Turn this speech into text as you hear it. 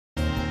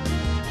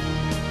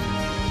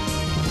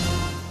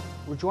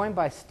joined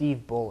by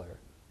Steve Buller,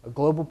 a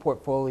global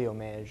portfolio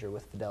manager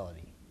with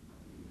Fidelity.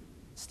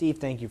 Steve,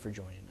 thank you for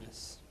joining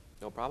us.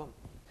 No problem.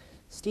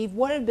 Steve,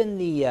 what have been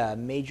the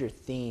major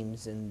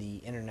themes in the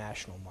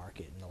international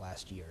market in the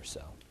last year or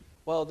so?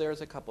 Well,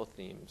 there's a couple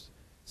themes.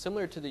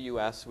 Similar to the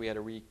U.S., we had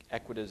a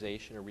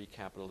equitization or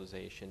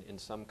recapitalization in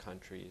some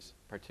countries,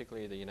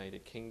 particularly the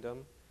United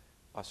Kingdom,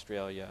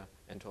 Australia,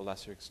 and to a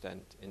lesser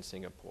extent in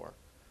Singapore.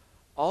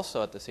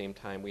 Also at the same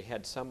time, we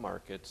had some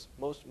markets,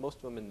 most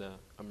of them in the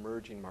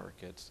emerging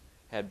markets,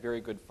 had very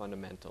good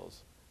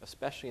fundamentals,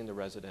 especially in the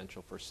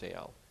residential for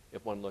sale.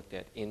 If one looked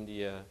at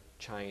India,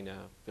 China,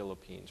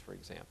 Philippines, for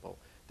example,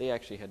 they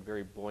actually had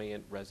very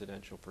buoyant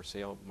residential for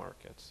sale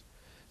markets.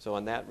 So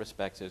in that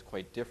respect, it's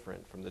quite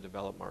different from the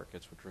developed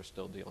markets, which we're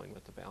still dealing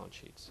with the balance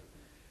sheets.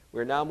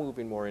 We're now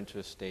moving more into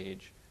a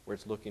stage where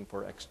it's looking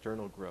for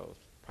external growth,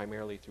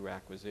 primarily through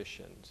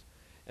acquisitions.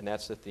 And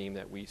that's the theme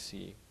that we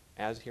see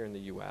as here in the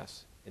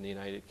U.S., in the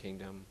United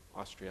Kingdom,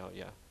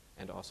 Australia,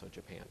 and also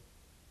Japan.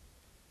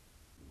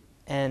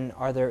 And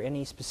are there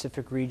any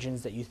specific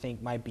regions that you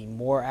think might be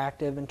more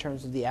active in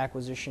terms of the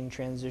acquisition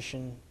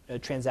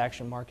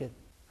transaction market?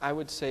 I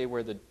would say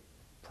where the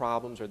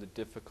problems or the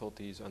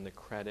difficulties on the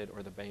credit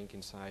or the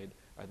banking side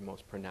are the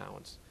most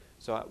pronounced.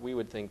 So we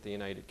would think the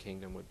United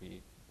Kingdom would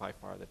be by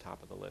far the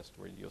top of the list,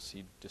 where you'll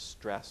see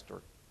distressed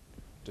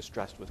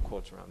with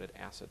quotes around it,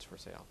 assets for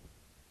sale.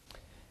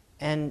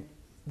 And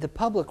the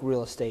public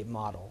real estate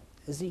model,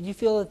 do you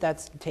feel that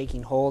that's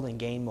taking hold and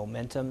gaining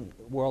momentum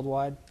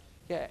worldwide?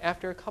 Yeah,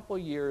 after a couple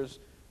of years,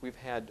 we've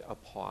had a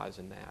pause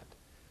in that,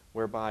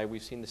 whereby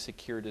we've seen the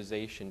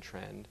securitization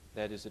trend,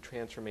 that is the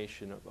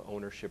transformation of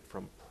ownership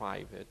from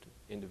private,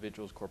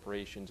 individuals,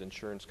 corporations,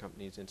 insurance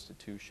companies,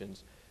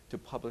 institutions, to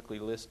publicly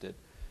listed,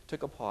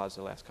 took a pause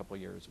the last couple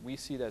of years. We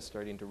see that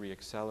starting to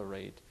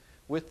reaccelerate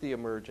with the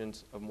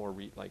emergence of more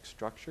REIT-like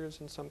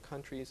structures in some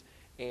countries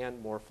and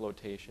more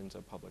flotations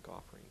of public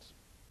offerings.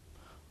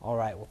 All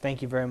right, well,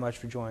 thank you very much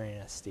for joining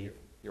us, Steve.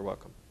 You're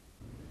welcome.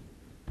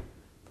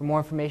 For more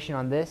information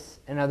on this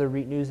and other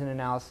REIT news and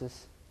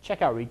analysis,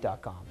 check out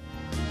REIT.com.